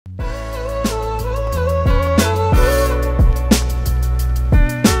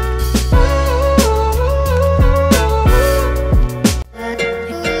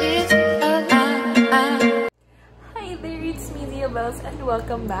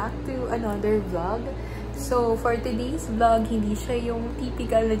Welcome back to another vlog. So, for today's vlog, hindi siya yung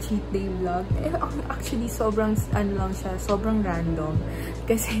typical na cheat day vlog. Actually, sobrang, lang siya, sobrang random.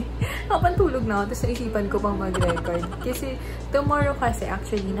 Kasi, napantulog na ako, tapos naisipan ko pang mag-record. Kasi, tomorrow kasi,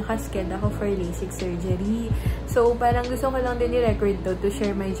 actually, nakasked ako for Lasik surgery. So, parang gusto ko lang din i-record to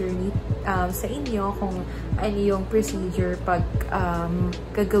share my journey sa inyo kung ano yung procedure pag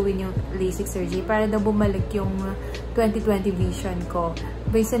gagawin yung Lasik surgery para daw bumalik yung 2020 vision ko.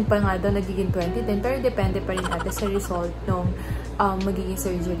 Minsan pa nga daw nagiging 2010, pero depende pa rin ata sa result nung magiging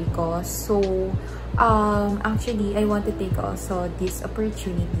surgery ko. So, actually, I want to take also this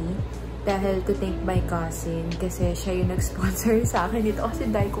opportunity dahil to thank my cousin kasi siya yung nag-sponsor sa akin dito. Kasi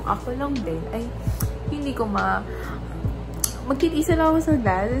dahil kung ako lang din, ay hindi ko magtitiisa lang ako sa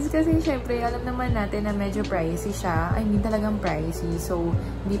glasses kasi syempre alam naman natin na medyo pricey siya. I mean talagang pricey. So,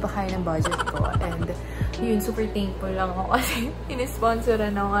 hindi pa kaya ng budget ko. And yun, super thankful lang ako kasi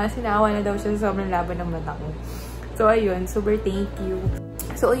in-sponsoran ako kasi naawa na daw siya sa sobrang laban ng mata ko. So, ayun. Super thank you.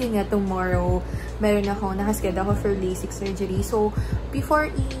 So, ayun nga, tomorrow meron ako, nakasked ako for Lasik surgery. So,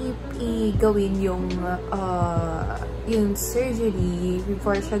 before i-gawin yung surgery,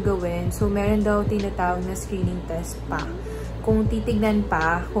 before siya gawin, so meron daw tinatawag na screening test pa. Kung titignan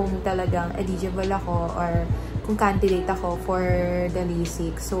pa kung talagang eligible ako or kung candidate ako for the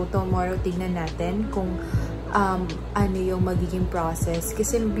Lasik. So, tomorrow tignan natin kung ano yung magiging process.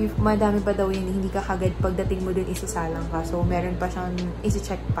 Kasi madami pa daw yun, hindi ka kagad pagdating mo dun isasalang ka. So, meron pa siyang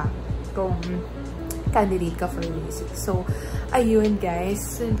isi-check pa kung candidate ka for Lasik. So, ayun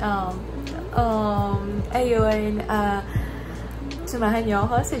guys. Sumahan niyo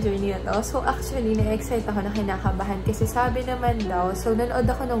ako sa journey na to. So, actually, na-excite ako na kinakabahan kasi sabi naman daw, so, nanood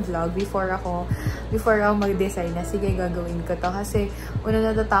ako ng vlog before ako mag-decide na, sige, gagawin ko to. Kasi, una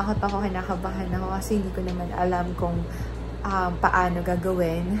natatakot ako, kinakabahan ako kasi hindi ko naman alam kung paano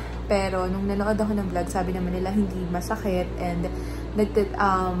gagawin. Pero, nung nanood ako ng vlog, sabi naman nila, hindi masakit and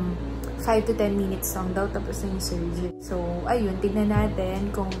 5 to 10 minutes lang daw tapos na yung surgery. So, ayun, tignan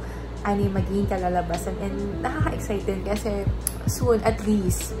natin kung ano yung magiging kalalabasan. And nakaka-excited kasi soon, at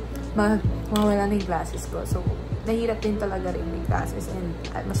least, mawala na yung glasses ko. So, nahirap din talaga rin yung glasses and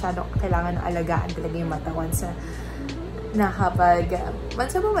masyadong kailangan ng alagaan talaga yung mata once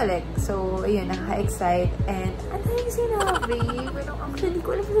bumalik. So, ayun, nakaka-excite and ang tayong sinabi. Pero actually, hindi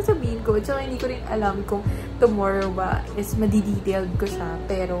ko alam kung sasabihin ko. Tsaka hindi ko rin alam kung tomorrow ba is madidetailed ko siya.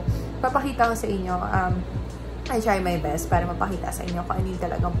 Pero, papakita ko sa inyo, I try my best para mapakita sa inyo kung ano yung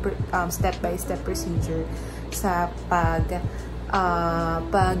talagang step-by-step procedure sa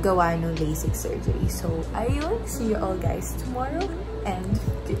paggawa ng Lasik surgery. So, ayun. See you all guys tomorrow and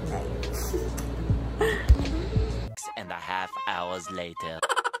good night. 6.5 hours later.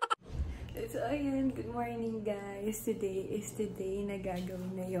 So, ayun. Good morning, guys. Today is the day na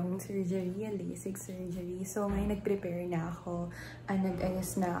gagawin na yung surgery, yung Lasik surgery. So, may nag-prepare na ako.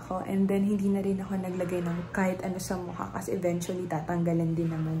 Nag-ayos na ako. And then, hindi na rin ako naglagay ng kahit ano sa mukha kasi eventually tatanggalan din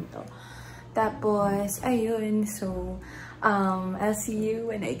naman to. Tapos, ayun. So, I'll see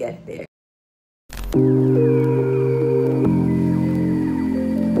you when I get there.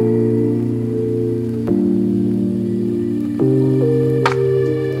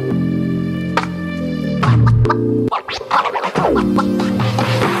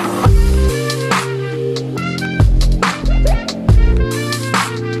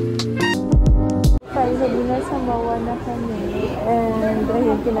 Sa MOA na kami and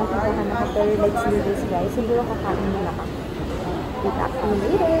ayun, kinakatahan ako pero let's do this guys. Siguro kakain nila kami. Talk to you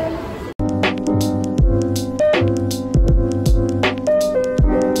later!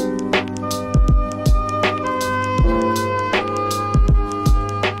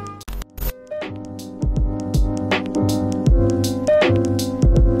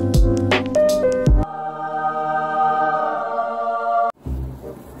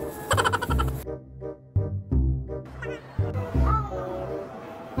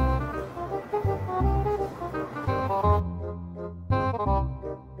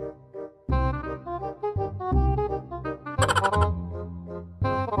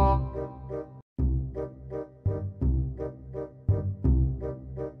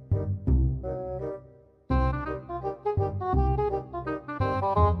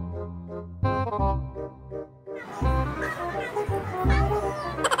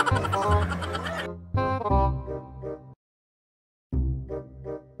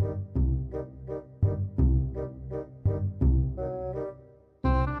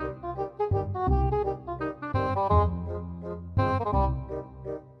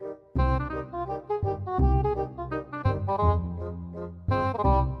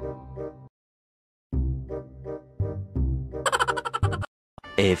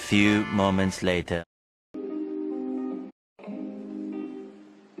 A few moments later.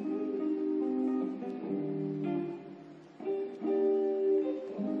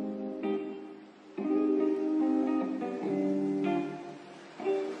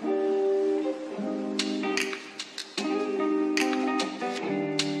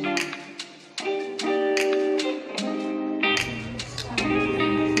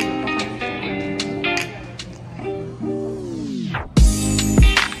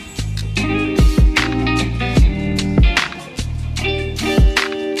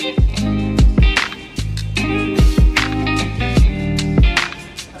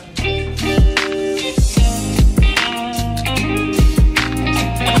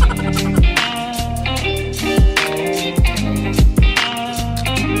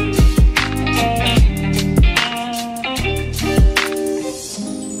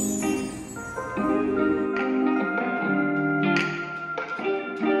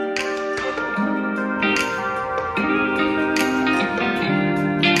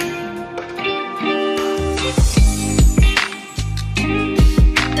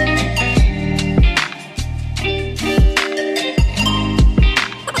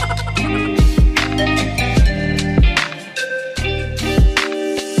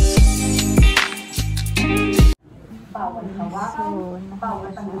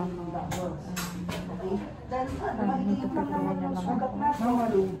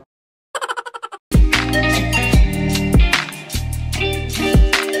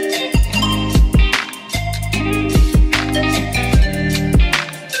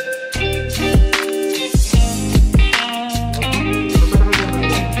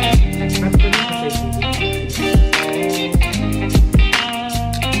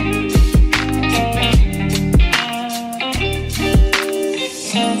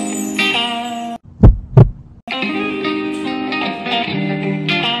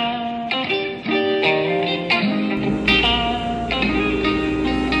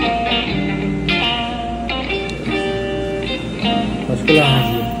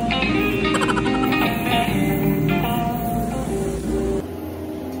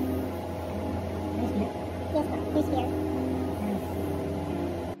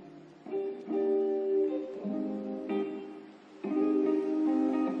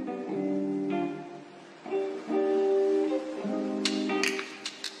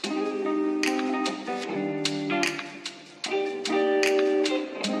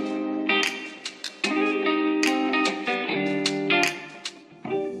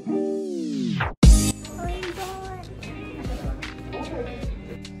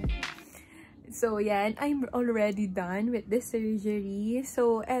 So, yan. I'm already done with the surgery.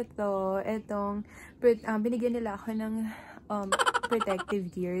 So, binigyan nila ako ng protective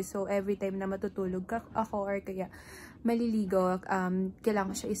gear. So, every time na matutulog ako or kaya maliligo,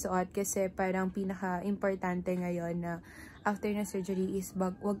 kailangan ko siya isuot kasi parang pinaka-importante ngayon na after na surgery is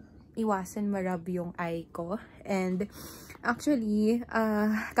wag iwasan marab yung eye ko. And actually,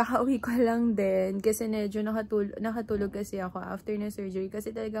 kakauwi ko lang din kasi medyo nakatulog kasi ako after na surgery kasi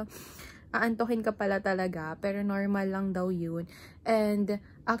talagang aantokin ka pala talaga, pero normal lang daw yun. And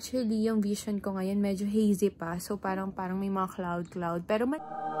actually, yung vision ko ngayon medyo hazy pa, so parang may mga cloud, pero malinaw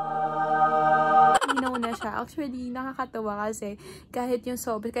na siya. Actually, nakakatawa kasi kahit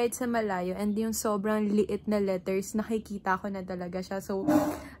sa malayo and yung sobrang liit na letters, nakikita ko na talaga siya. So,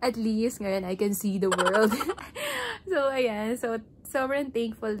 at least ngayon I can see the world. So, ayan. So, sobrang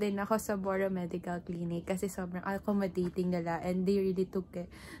thankful din ako sa Borough Medical Clinic kasi sobrang accommodating nila and they really took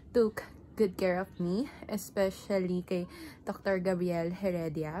good care of me, especially kay Dr. Gabriel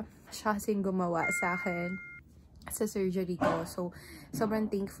Heredia. Siya kasing gumawa sa akin sa surgery ko. So, sobrang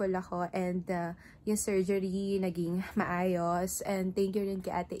thankful ako and yung surgery naging maayos. And thank you rin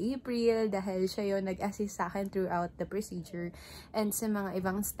kay Ate April dahil siya yung nag-assist sa akin throughout the procedure. And sa mga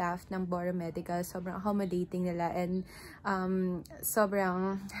ibang staff ng Borough Medical, sobrang accommodating nila and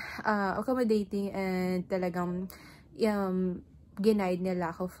sobrang accommodating and talagang ginaid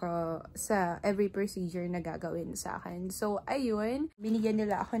nila ako sa every procedure na gagawin sa akin. So, ayun. Binigyan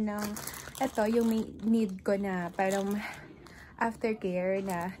nila ako ng yung may need ko na parang aftercare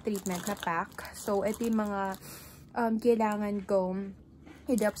na treatment na pack. So, ito yung mga kailangan kong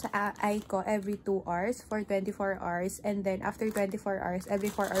i-drop sa eye ko every 2 hours for 24 hours. And then, after 24 hours,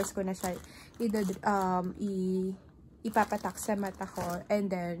 every 4 hours ko na siya ipapatak sa mata ko. And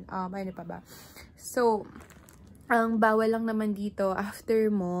then, ano pa ba? So, ang bawal lang naman dito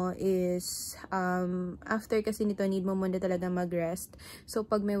after mo is, after kasi nito, need mo muna talaga mag-rest. So,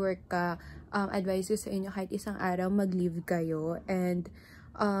 pag may work ka, advise ko sa inyo kahit isang araw mag-leave kayo. And,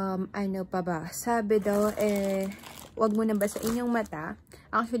 ano pa ba? Sabi daw, wag mo nang basain yung mata.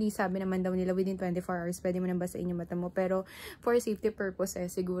 Actually, sabi naman daw nila within 24 hours, pwede mo nang basain yung mata mo. Pero, for safety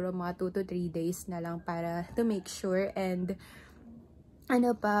purposes, siguro mga 2 to 3 days na lang para to make sure. And,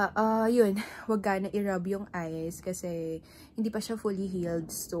 ano pa, yun, wag ka na i-rub yung eyes kasi hindi pa siya fully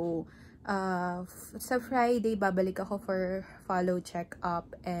healed. So, sa Friday, babalik ako for follow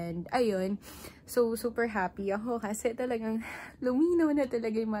check-up. And, ayun. So, super happy ako kasi talagang luminaw na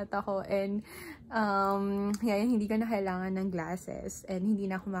talaga yung mata ko. And, ngayon, hindi ko na kailangan ng glasses. And, hindi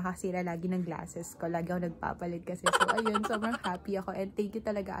na ako makasira lagi ng glasses ko. Lagi ako nagpapalit kasi. So, ayun, sobrang happy ako. And, thank you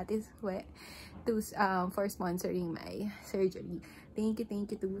talaga, Ate Swe, for sponsoring my surgery. Thank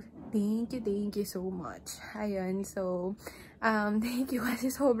you so much. Ayun, so, thank you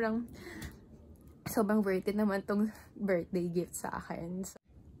kasi sobrang worth it naman tong birthday gift sa akin.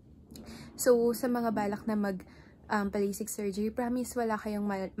 So, sa mga balak na Lasik surgery, promise wala kayong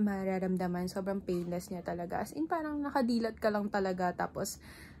mararamdaman. Sobrang painless niya talaga. As in, parang nakadilat ka lang talaga. Tapos,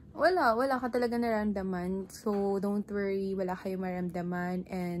 wala ka talaga nararamdaman. So, don't worry, wala kayong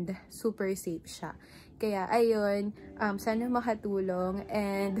maramdaman. And, super safe siya. Kaya, ayun, sana makatulong.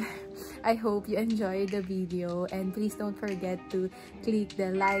 And, I hope you enjoyed the video. And please don't forget to click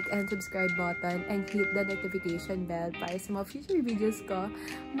the like and subscribe button. And hit the notification bell para sa mga future videos ko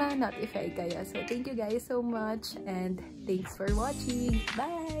ma-notify kayo. So, thank you guys so much. And thanks for watching.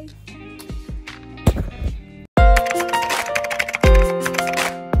 Bye!